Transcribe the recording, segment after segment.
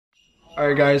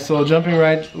Alright guys, so jumping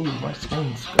right, ooh, my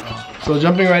screen's gone. So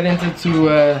jumping right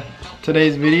into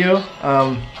today's video.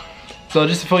 So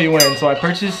just to fill you in, so I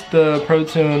purchased the Pro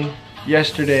Tune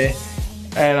yesterday,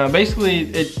 and basically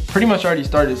it pretty much already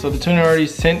started. So the tuner already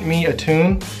sent me a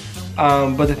tune,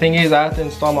 but the thing is I have to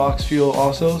install my aux fuel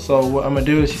also. So what I'm gonna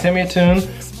do is he sent me a tune,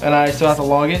 and I still have to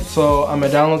log it. So I'm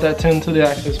gonna download that tune to the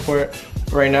access port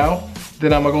right now.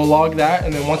 Then I'm gonna go log that,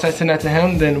 and then once I send that to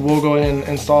him, then we'll go in and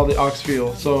install the aux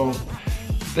fuel. So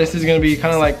this is gonna be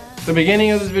kind of like, the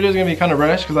beginning of this video is gonna be kind of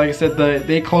rushed, because like I said,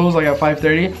 they close like at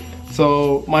 5:30.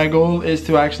 So my goal is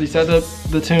to actually set up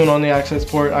the tune on the access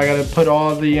port. I gotta put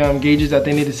all the gauges that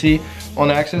they need to see on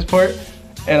the access port,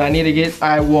 and I need to get,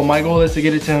 well, my goal is to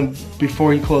get it to him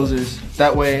before he closes.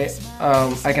 That way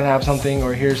I can have something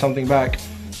or hear something back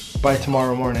by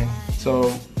tomorrow morning.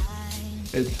 So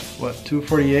it's what,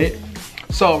 2:48.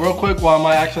 So real quick, while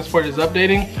my access port is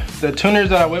updating, the tuners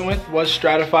that I went with was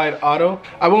Stratified Auto.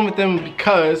 I went with them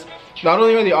because not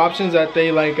only are the options that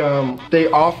they they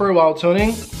offer while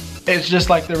tuning, it's just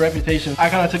like their reputation. I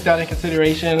kind of took that in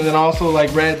consideration, and then also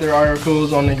like read their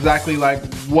articles on exactly like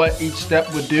what each step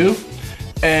would do,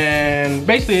 and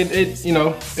basically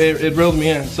it reeled me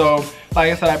in. So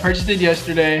like I said, I purchased it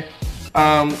yesterday,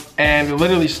 and it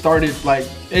literally started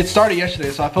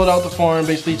yesterday. So I filled out the form,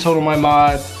 basically told them my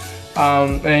mods,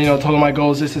 and told them my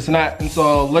goals, this and that. And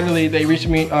so literally they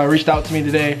reached out to me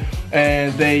today,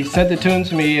 and they sent the tune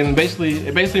to me, and it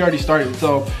basically already started.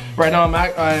 So right now I'm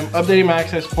updating my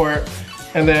access port,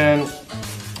 and then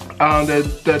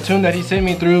the tune that he sent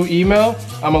me through email,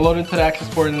 I'm gonna load into the access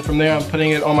port, and from there I'm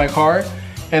putting it on my car.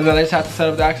 And then I just have to set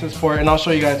up the access port, and I'll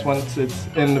show you guys once it's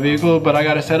in the vehicle. But I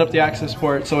gotta set up the access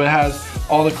port so it has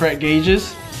all the correct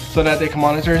gauges so that they can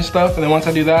monitor and stuff. And then once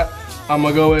I do that, I'm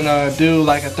gonna go and do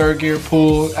like a 3rd gear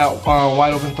pull out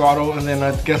wide open throttle, and then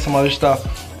get some other stuff.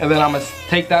 And then I'm gonna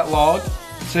take that log,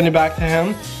 send it back to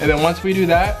him. And then once we do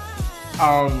that,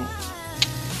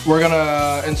 we're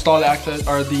gonna install the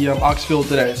aux fuel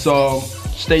today. So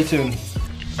stay tuned.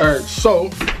 All right, so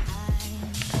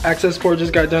access port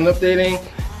just got done updating,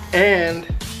 and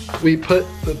we put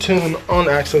the tune on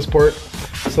the access port.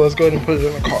 So let's go ahead and put it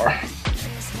in the car.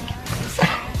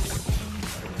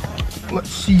 Let's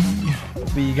see,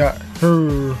 we got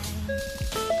her.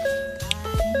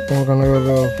 We're gonna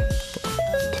go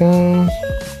to tunes,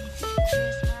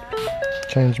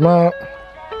 change map.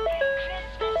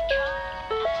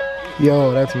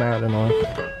 Yo, that's mad annoying.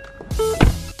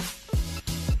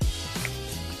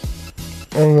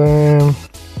 And then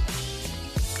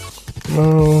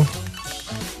no.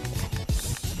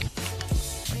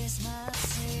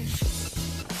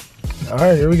 All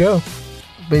right, here we go.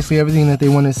 Basically everything that they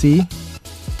want to see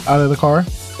out of the car,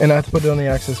 and I have to put it on the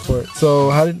access port.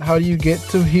 So how do you get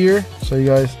to here? Show you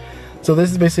guys. So this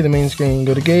is basically the main screen.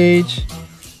 Go to gauge,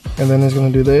 and then it's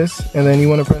gonna do this, and then you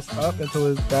want to press up until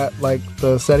it's that, like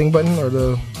the setting button or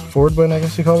the forward button, I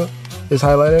guess you call it, is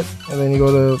highlighted, and then you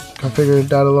go to configure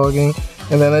data logging,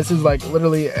 and then this is like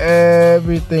literally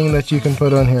everything that you can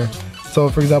put on here. So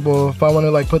for example, if I want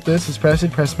to like put this, just press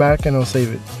it, press back, and it'll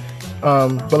save it.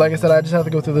 But like I said, I just have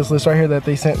to go through this list right here that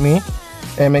they sent me,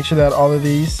 and make sure that all of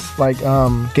these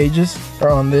gauges are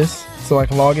on this, so I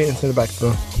can log it and send it back to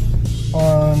them.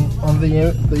 On the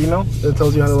email, it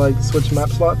tells you how to like switch map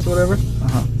slots or whatever.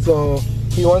 So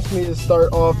he wants me to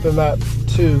start off in map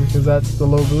 2, because that's the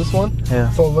low boost one.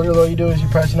 Yeah. So literally all you do is you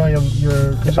press your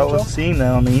cruise control. I was seeing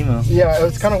that on the email. Yeah,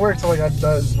 it's kind of weird. So like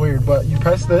that is weird, but you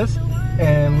press this,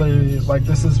 and literally like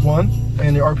this is 1,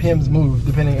 and your RPMs move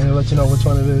depending, and it'll let you know which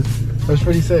one it is. It's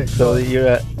pretty sick. So you're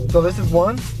at. So this is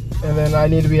 1. And then I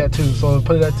need to be at 2, so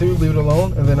put it at 2, leave it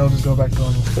alone, and then it'll just go back to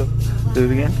normal. Do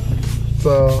it again.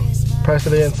 So press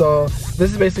it in. So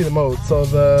this is basically the mode. So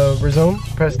the resume,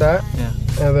 press that, yeah,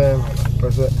 and then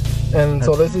press it. And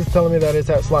so this is telling me that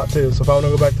it's at slot 2. So if I want to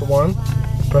go back to 1,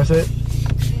 press it.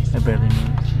 It barely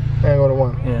moves. And go to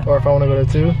 1. Yeah. Or if I want to go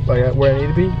to 2, like at where I need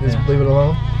to be, just leave it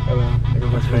alone, and then it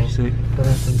goes back to 1.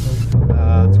 That's pretty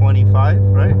sick. 25,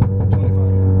 right? 25.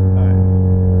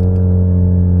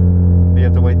 You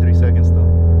have to wait 3 seconds though.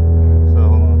 So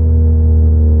hold on.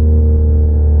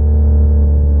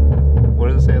 What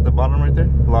does it say at the bottom right there?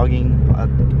 Logging.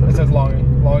 It says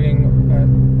logging. Logging at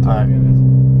 20 minutes.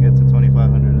 Get to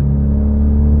 2500.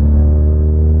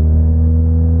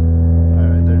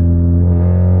 Alright, right there.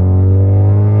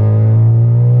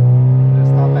 Just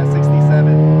stop at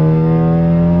 67.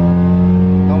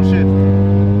 Don't shift.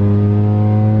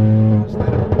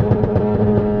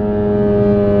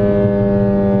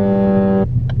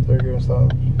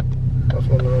 That's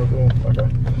what we're doing. Okay.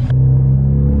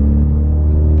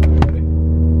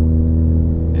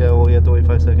 Yeah, well, you have to wait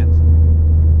 5 seconds.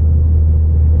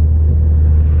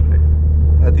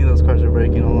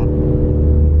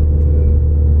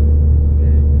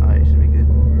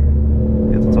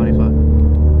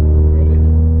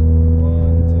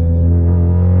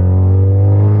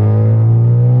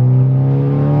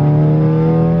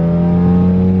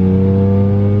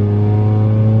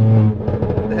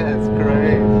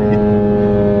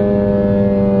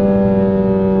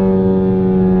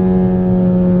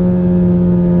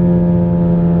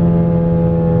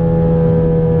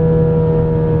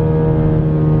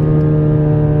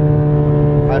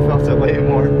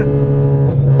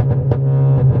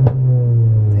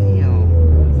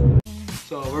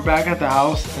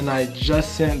 house and I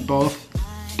just sent both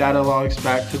data logs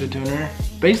back to the tuner.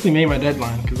 Basically made my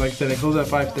deadline because like I said, it closed at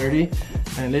 5:30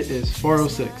 and it is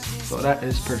 4:06, so that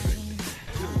is perfect.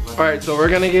 All right, so we're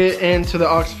gonna get into the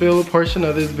aux fill portion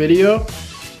of this video.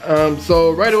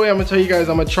 So right away, I'm gonna tell you guys,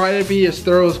 I'm gonna try to be as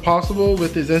thorough as possible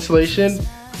with this installation.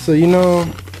 So you know,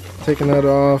 taking that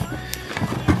off.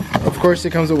 Of course,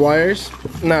 it comes with wires.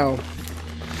 Now,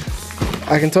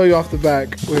 I can tell you off the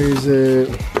back, where is it?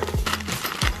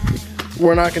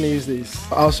 We're not gonna use these.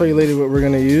 I'll show you later what we're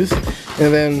gonna use.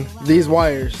 And then these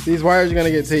wires are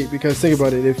gonna get taped because think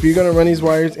about it, if you're gonna run these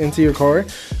wires into your car,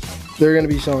 they're gonna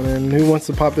be shown, and who wants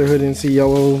to pop their hood and see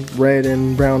yellow, red,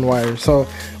 and brown wires? So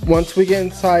once we get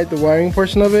inside the wiring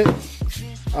portion of it,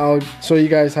 I'll show you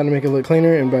guys how to make it look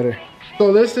cleaner and better.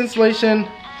 So this installation,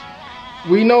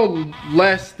 we know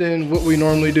less than what we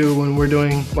normally do when we're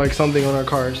doing like something on our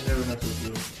cars. Never mess with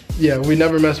fuel. Yeah, we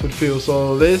never mess with fuel.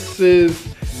 So this is,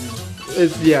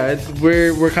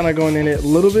 we're kind of going in it a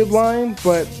little bit blind,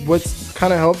 but what's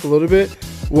kind of helped a little bit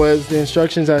was the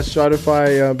instructions that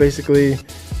Stratified basically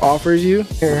offers you.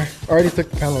 Here, I already took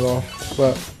the panel off,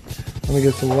 but let me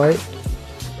get some light.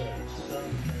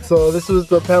 So this was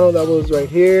the panel that was right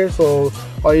here. So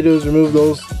all you do is remove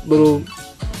those little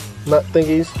nut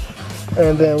thingies.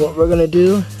 And then what we're gonna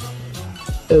do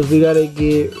is we gotta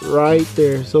get right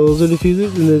there. So those are the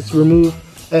fuses, and just remove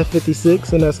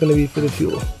F56, and that's gonna be for the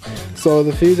fuel. So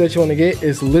the fuse that you wanna get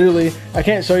is literally, I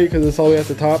can't show you because it's all the way at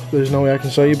the top. There's no way I can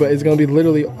show you, but it's gonna be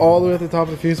literally all the way at the top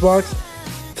of the fuse box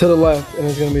to the left, and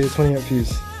it's gonna be a 20 amp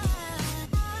fuse.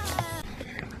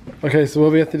 Okay, so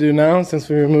what we have to do now, since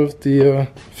we removed the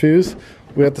fuse,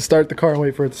 we have to start the car and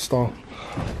wait for it to stall.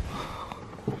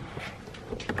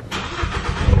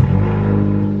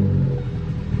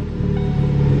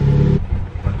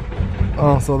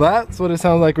 Oh, so that's what it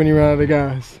sounds like when you run out of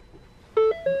gas.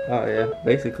 Oh yeah,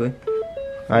 basically.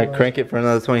 Alright, crank it for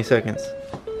another 20 seconds.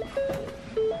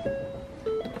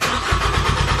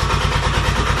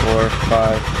 4,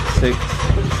 5, 6,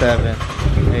 7,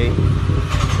 8,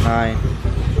 9,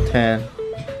 10.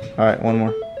 Alright, one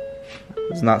more.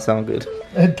 Does not sound good.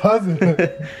 It doesn't. 2, 3, 4,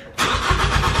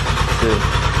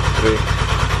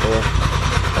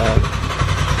 5.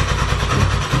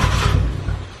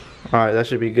 Alright, that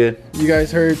should be good. You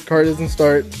guys heard, car doesn't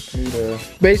start.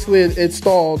 Basically, it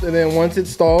stalled, and then once it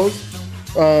stalls,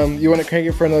 you want to crank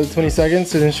it for another 20 seconds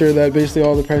to ensure that basically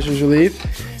all the pressure is relieved.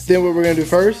 Then what we're going to do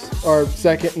first, or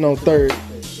second, no, third.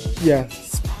 Yeah,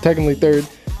 technically third.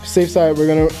 Safe side, we're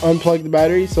going to unplug the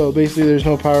battery, so basically there's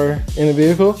no power in the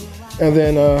vehicle. And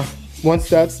then once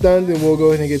that's done, then we'll go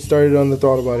ahead and get started on the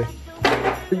throttle body.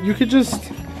 You could just,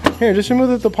 here, just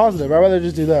remove the positive. I'd rather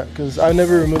just do that, because I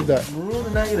never removed that. Remove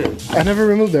the negative. I never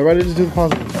removed that. I'd rather just do the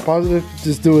positive. Positive,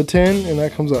 just do a 10, and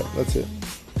that comes up. That's it.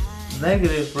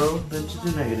 Negative, bro. Then just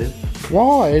do negative.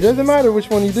 Why? It doesn't matter which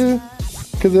one you do,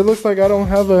 because it looks like I don't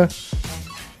have a...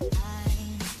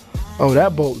 Oh,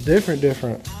 that bolt, different.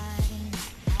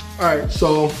 Alright,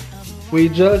 so we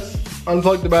just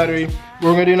unplugged the battery. What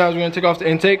we're gonna do now is we're gonna take off the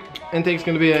intake. Intake's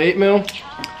gonna be an 8mm.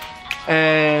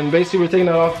 And basically we're taking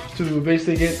that off to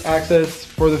basically get access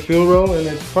for the fuel roll, and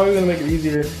it's probably gonna make it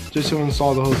easier just to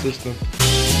install the whole system.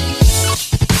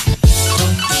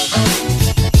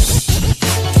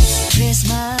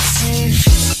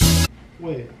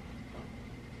 Wait.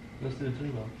 Let's do the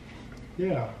turbo.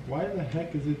 Yeah, why the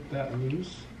heck is it that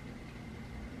loose?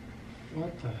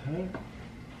 What the heck?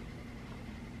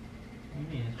 I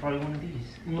mean, it's probably one of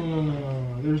these.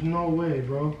 No. There's no way,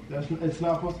 bro. It's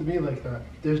not supposed to be like that.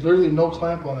 There's literally no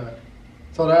clamp on that.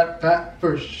 So that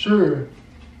for sure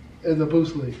is a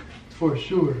boost leak. For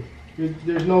sure.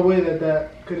 There's no way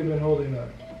that could have been holding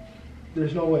that.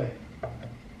 There's no way.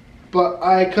 But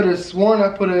I could have sworn I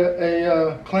put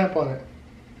a clamp on it.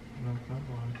 No clamp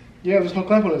on it. Yeah, there's no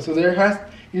clamp on it. So there has.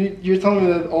 You're telling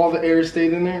me that all the air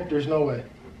stayed in there? There's no way.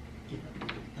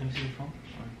 Let me see your phone.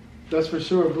 That's for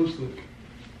sure a boost leak.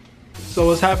 So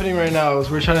what's happening right now is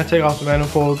we're trying to take off the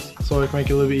manifolds so it can make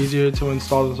it a little bit easier to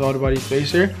install the throttle body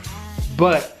spacer.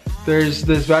 But there's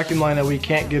this vacuum line that we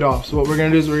can't get off. So what we're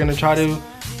gonna do is we're gonna try to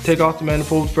take off the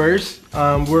manifold first.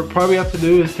 What probably have to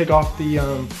do is take off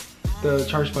the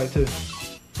charge pipe too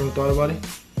from the throttle body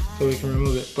so we can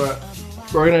remove it. But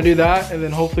we're gonna do that, and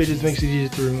then hopefully it just makes it easier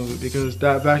to remove it because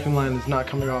that vacuum line is not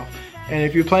coming off. And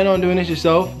if you plan on doing this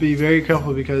yourself, be very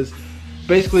careful because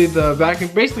basically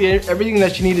everything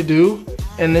that you need to do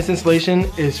in this installation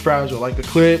is fragile. Like the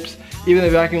clips, even the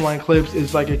vacuum line clips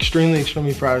is like extremely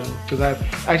fragile because I've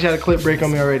actually had a clip break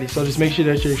on me already. So just make sure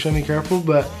that you're extremely careful,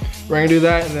 but we're gonna do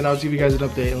that and then I'll give you guys an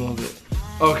update in a little bit.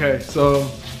 Okay, so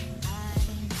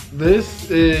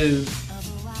this is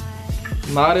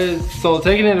not as, so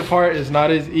taking it apart is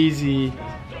not as easy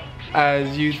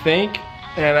as you think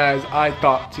and as I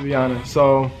thought, to be honest.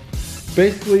 So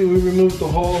basically we removed the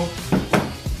whole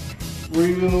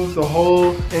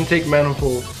intake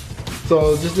manifold.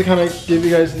 So just to kind of give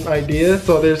you guys an idea,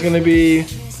 so there's gonna be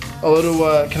a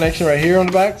little connection right here on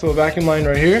the back, so a vacuum line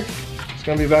right here. It's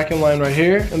gonna be a vacuum line right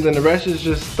here, and then the rest is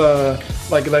just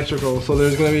like electrical. So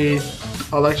there's gonna be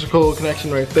electrical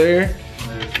connection right there.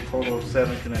 There's a total of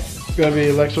 7 connections. It's gonna be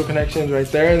electrical connections right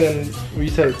there, and then we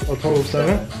said a total of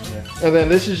 7. Yeah. And then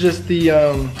this is just the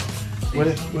what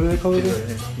do they call it?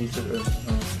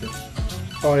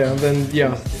 Oh yeah, and then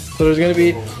yeah. So there's gonna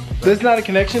be, this is not a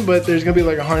connection, but there's gonna be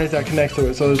like a harness that connects to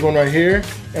it. So there's one right here,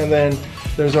 and then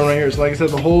there's one right here. So like I said,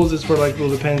 the holes is for like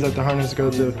little pins that the harness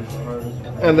goes to.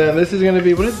 And then this is gonna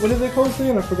be, what is they called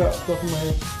again? I forgot stuff in my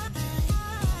head.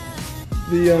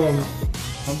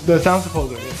 The sound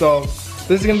supposer. So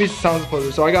this is gonna be sound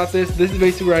supposer. So I got this. This is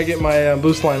basically where I get my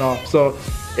boost line off. So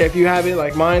if you have it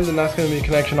like mine, then that's gonna be a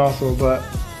connection also. But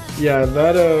yeah,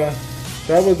 that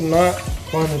was not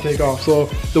fun to take off. So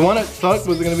the one that sucked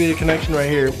was gonna be a connection right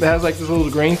here. It has like this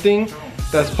little green thing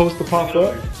that's supposed to pop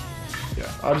up. Yeah,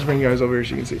 I'll just bring you guys over here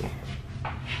so you can see.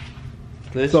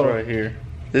 This right here.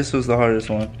 This was the hardest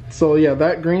one. So yeah,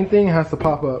 that green thing has to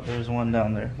pop up. There's one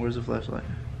down there. Where's the flashlight?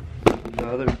 The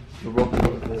other.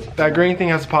 That green thing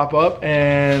has to pop up,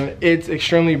 and it's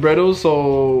extremely brittle.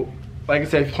 So like I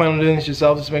said, if you plan on doing this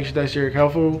yourself, just make sure that you're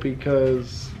careful,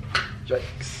 because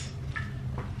yikes.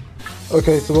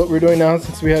 Okay, so what we're doing now,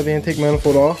 since we have the intake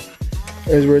manifold off,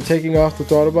 is we're taking off the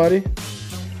throttle body,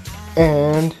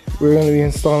 and we're going to be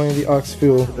installing the aux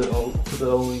fuel. Put the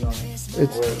O-ring on it.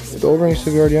 The O-ring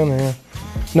should be already on there.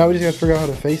 Now we just got to figure out how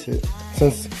to face it,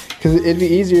 because it'd be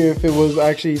easier if it was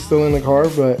actually still in the car,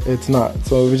 but it's not.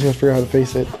 So we just got to figure out how to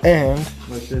face it. And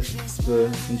like this, the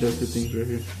injector things right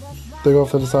here. They go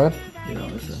off to the side. Yeah,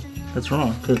 that's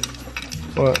wrong. Cause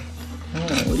what?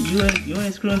 You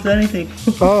ain't screwing to anything.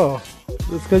 Oh,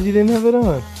 that's because you didn't have it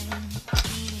on.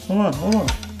 Hold on.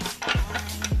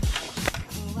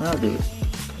 Now do it.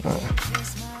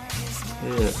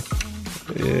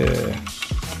 Yeah.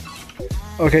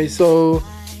 Okay, so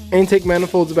intake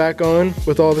manifold's back on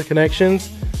with all the connections.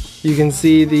 You can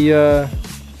see the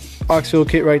aux fuel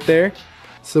kit right there.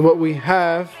 So what we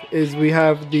have is we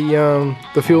have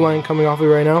the fuel line coming off of it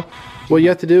right now. What you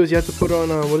have to do is you have to put on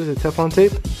what is it, Teflon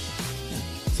tape.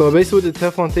 So basically what the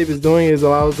Teflon tape is doing is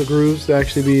allows the grooves to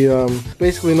actually be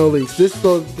basically no leaks. It's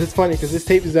funny because this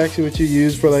tape is actually what you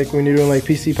use for like when you're doing like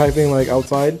PC piping like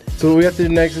outside. So what we have to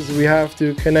do next is we have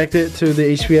to connect it to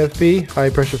the HPFP, high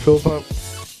pressure fuel pump.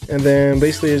 And then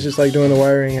basically it's just like doing the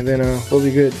wiring, and then we'll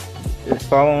be good. It's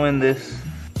following this.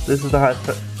 This is the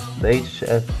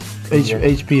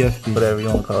HPFP, whatever you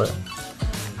want to call it.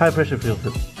 High pressure fuel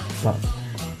pump.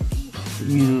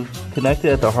 You connect it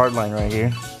at the hard line right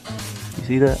here. You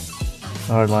see that?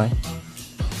 The hard line.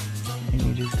 And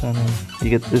you just kind of, you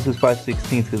get, this is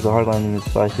 5/16 because the hard line is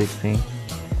 5/16.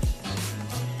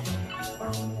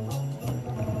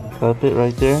 Cup it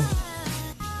right there.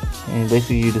 And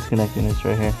basically you're disconnecting this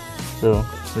right here. So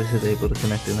this is able to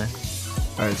connect in there.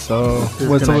 Alright, so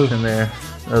what's the connection there?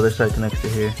 The other side connects to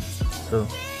here. So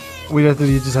you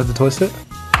just have to twist it?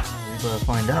 We gotta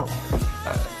find out.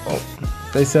 Oh,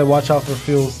 they said watch out for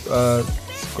fuel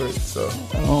squirt, so.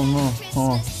 Oh no,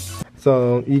 hold on.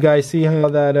 So you guys see how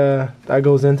that that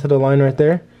goes into the line right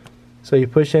there? So you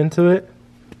push into it,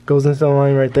 goes into the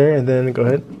line right there, and then go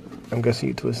ahead. I'm guessing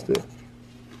you twist it.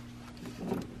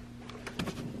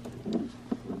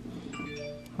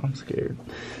 I'm scared.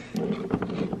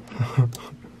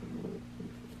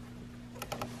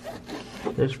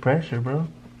 There's pressure, bro.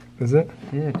 Is it?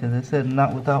 Yeah, because it said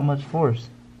not without much force.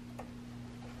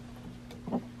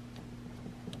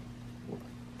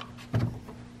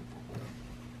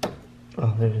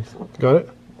 Oh, there it is. Got it?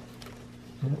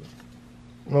 Yep.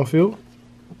 No fuel?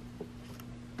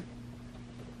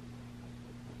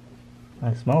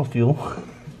 I smell fuel.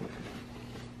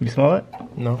 You smell it?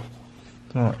 No.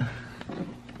 Smell it.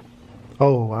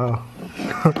 Oh, wow.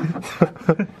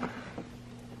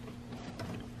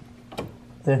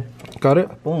 There. Got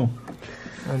it? Boom.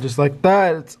 And just like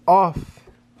that, it's off.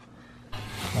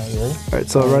 Alright, ready? Alright,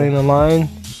 so running the line.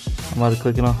 I'm about to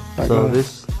click it off. Right, so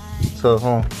this, hold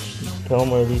on. Tell them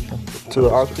where these come. So the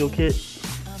aux fuel kit.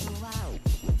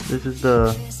 This is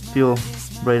the fuel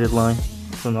braided line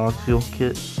from the aux fuel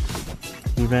kit.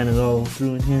 We ran it all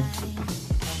through in here.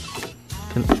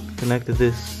 Connected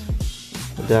this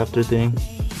adapter thing.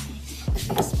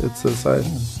 It's the side.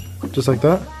 Just like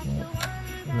that?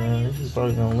 Man, this is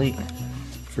probably gonna leak.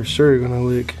 For sure you're gonna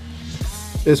leak.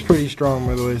 It's pretty strong,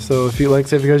 by the way. So if you like,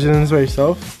 say if you guys are doing this by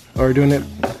yourself or doing it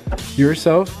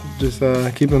yourself, just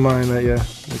keep in mind that yeah,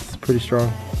 it's pretty strong.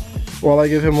 While I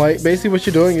give him light, basically what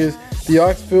you're doing is the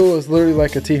aux fill is literally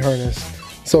like a T-harness.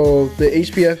 So the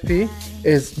HPFP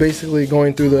is basically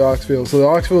going through the aux fill. So the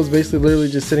aux fill is basically literally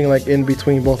just sitting like in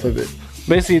between both of it.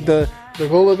 Basically the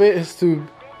goal of it is to,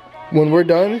 when we're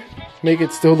done, make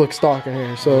it still look stock in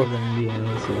here. So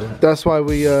that's why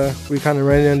we kind of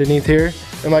ran it underneath here.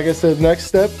 And like I said, next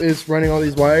step is running all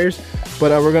these wires, but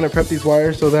we're gonna prep these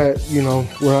wires so that, you know,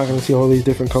 we're not gonna see all these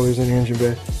different colors in your engine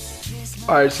bay.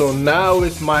 All right, so now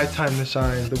it's my time to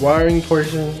shine. The wiring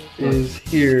portion is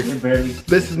here.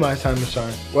 This is my time to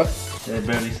shine. What? It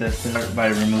barely says start by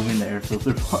removing the air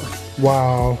filter box.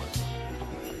 Wow.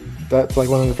 That's like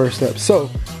one of the first steps. So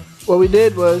what we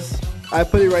did was I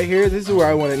put it right here. This is where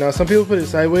I want it. Now some people put it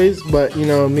sideways, but you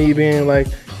know, me being like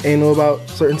anal about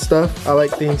certain stuff, I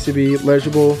like things to be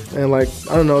legible and like,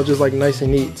 I don't know, just like nice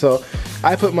and neat. So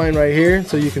I put mine right here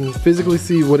so you can physically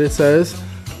see what it says.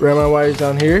 Ran my wires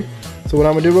down here. So what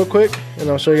I'm gonna do real quick, and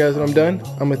I'll show you guys when I'm done,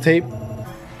 I'm gonna tape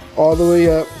all the way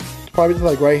up, probably to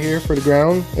like right here for the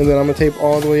ground, and then I'm gonna tape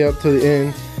all the way up to the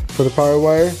end for the power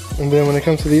wire. And then when it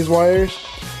comes to these wires,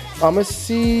 I'm gonna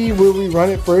see where we run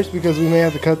it first because we may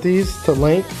have to cut these to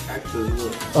length. Actually,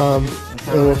 look. And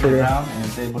we'll figure it out. And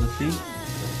it's able to see.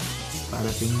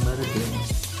 Bada bing, bada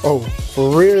bing. Oh,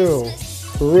 for real.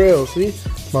 For real, see?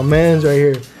 My man's right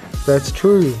here. That's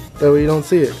true. That way you don't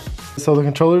see it. So the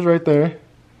controller's right there.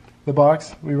 The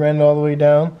box, we ran it all the way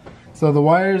down. So the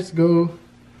wires go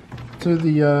to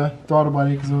the throttle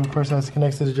body because of course it has to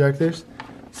connect to the ejectors.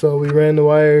 So we ran the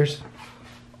wires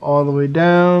all the way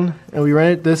down and we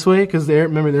ran it this way because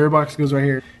remember the air box goes right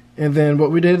here. And then what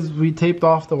we did is we taped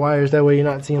off the wires, that way you're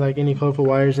not seeing like any colorful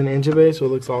wires in the engine bay, so it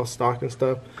looks all stock and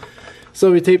stuff.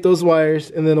 So we taped those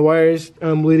wires, and then the wires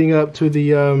leading up to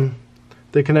the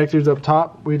connectors up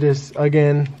top, we just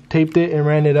again taped it and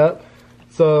ran it up.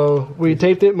 So we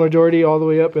taped it majority all the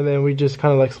way up, and then we just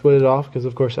kind of like split it off because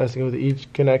of course it has to go with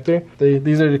each connector.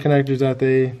 These are the connectors that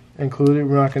they included.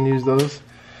 We're not going to use those.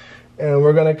 And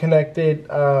we're going to connect it,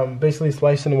 basically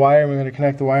splicing the wire, and we're going to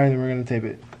connect the wire, and then we're going to tape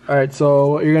it. Alright, so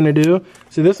what you're going to do,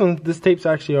 see this tape's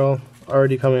actually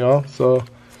already coming off, so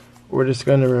we're just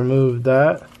going to remove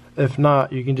that. If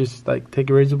not, you can just like take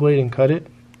a razor blade and cut it.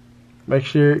 Make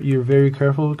sure you're very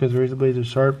careful because razor blades are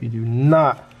sharp. You do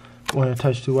not want to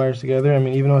touch two wires together. I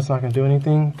mean, even though it's not going to do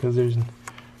anything because there's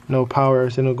no power or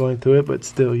signal going through it, but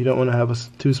still you don't want to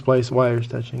have two spliced wires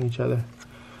touching each other.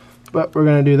 But we're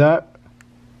going to do that.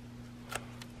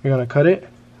 We're going to cut it.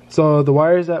 So the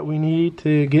wires that we need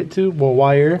to get to,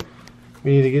 wire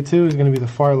we need to get to is going to be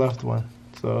the far left one.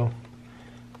 So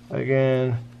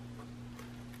again,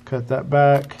 cut that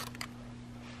back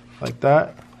like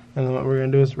that. And then what we're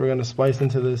going to do is we're going to splice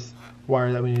into this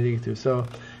wire that we need to get to. So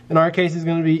in our case, it's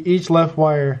going to be each left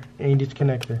wire in each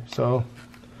connector. So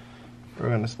we're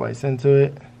going to splice into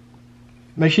it.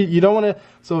 Make sure you don't want to,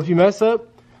 so if you mess up,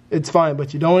 it's fine,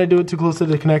 but you don't want to do it too close to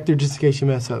the connector just in case you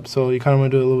mess up. So you kind of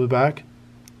want to do it a little bit back.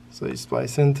 So you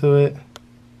splice into it.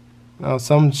 Now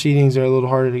some sheetings are a little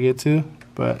harder to get to,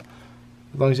 but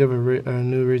as long as you have a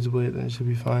new razor blade, then it should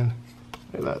be fine.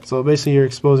 Like that. So basically you're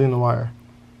exposing the wire.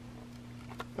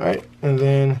 Alright, and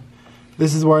then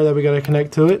this is the wire that we got to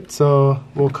connect to it, so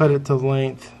we'll cut it to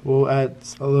length. We'll add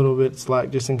a little bit slack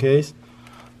just in case.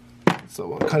 So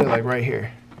we'll cut it like right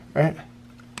here, right?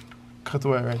 Cut the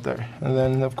wire right there. And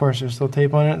then of course there's still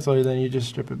tape on it, so then you just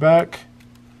strip it back.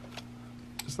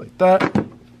 Just like that.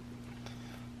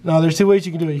 Now there's two ways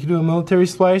you can do it. You can do a military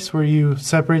splice where you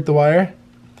separate the wire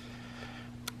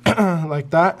like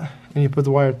that, and you put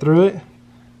the wire through it.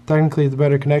 Technically it's a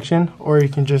better connection, or you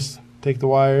can just take the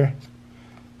wire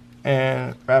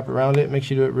and wrap around it. Make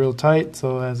sure you do it real tight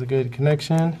so it has a good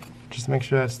connection. Just make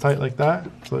sure that's tight like that.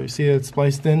 So you see it's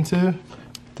spliced into.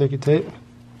 Take a tape,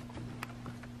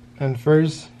 and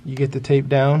first you get the tape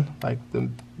down like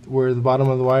where the bottom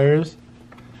of the wire is.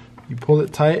 You pull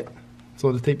it tight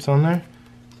so the tape's on there,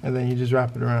 and then you just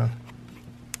wrap it around.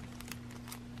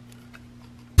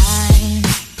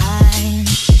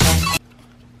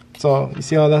 So you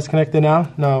see how that's connected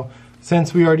now? Now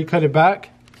since we already cut it back,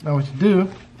 now what you do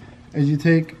is you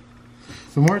take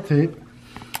some more tape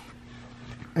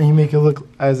and you make it look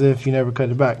as if you never cut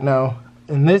it back. Now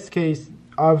in this case,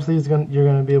 obviously you're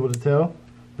gonna be able to tell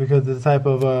because the type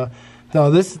of the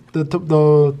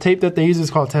tape that they use is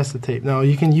called tested tape. Now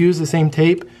you can use the same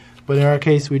tape, but in our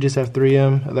case we just have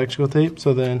 3M electrical tape.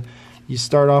 So then you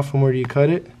start off from where you cut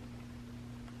it,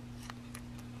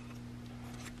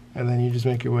 and then you just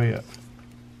make your way up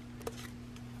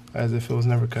as if it was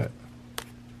never cut.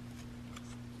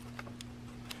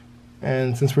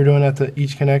 And since we're doing that to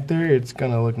each connector, it's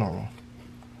gonna look normal.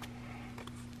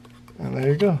 And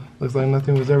there you go. Looks like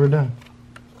nothing was ever done.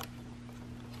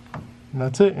 And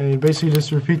that's it. And you basically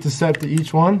just repeat the step to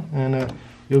each one, and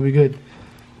you'll be good.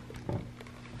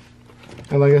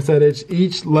 And like I said, it's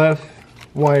each left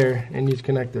wire in each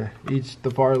connector.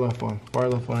 The far left one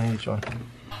in each one.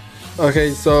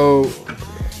 Okay, so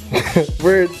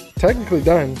we're technically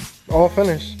done. All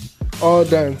finished. All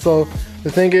done. So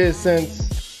the thing is, since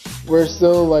we're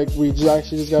still we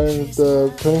actually just got into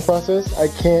the tuning process, I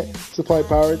can't supply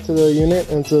power to the unit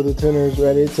until the tuner is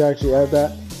ready to actually add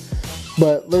that.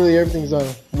 But literally everything's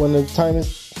done. When the time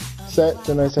is set,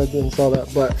 then I said to install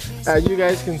that. But as you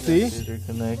guys can see, they're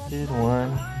connected.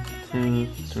 1, 2,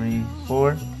 3,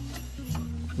 4.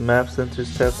 Map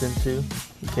sensor's tapped into.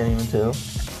 You can't even tell.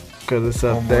 Because it's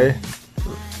up there.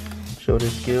 Show the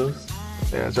skills.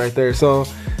 Yeah, it's right there. So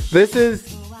this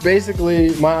is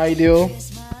basically my ideal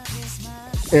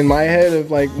in my head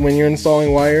of when you're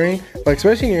installing wiring,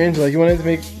 especially in your engine, you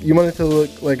want it to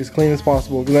look as clean as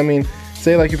possible. Because I mean,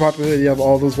 say you're popular, you have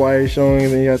all those wires showing,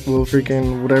 and then you got the little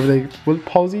freaking what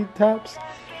posy taps?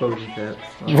 Posy taps.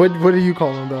 What do you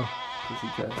call them though? Posy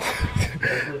taps.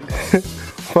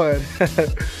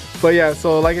 but yeah,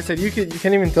 so like I said, you can't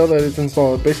even tell that it's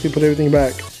installed. Basically put everything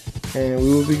back and we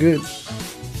will be good.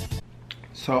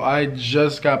 So I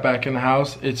just got back in the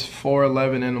house. It's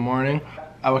 4:11 in the morning.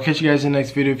 I will catch you guys in the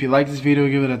next video. If you like this video,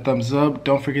 give it a thumbs up.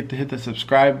 Don't forget to hit the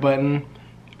subscribe button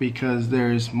because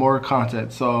there's more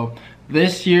content. So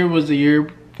this year was the year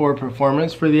for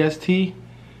performance for the ST.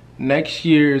 Next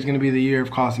year is going to be the year of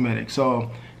cosmetics.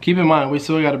 So keep in mind, we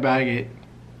still got to bag it.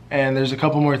 And there's a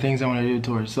couple more things I want to do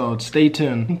to it. So stay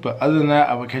tuned. But other than that,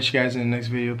 I will catch you guys in the next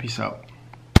video. Peace out.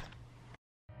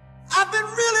 I've been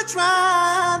really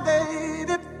trying,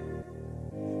 baby.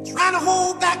 Trying to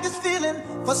hold back this feeling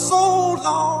for so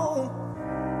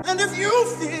long. And if you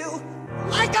feel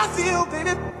like I feel,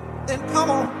 baby, then come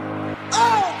on.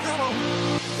 Oh, come on.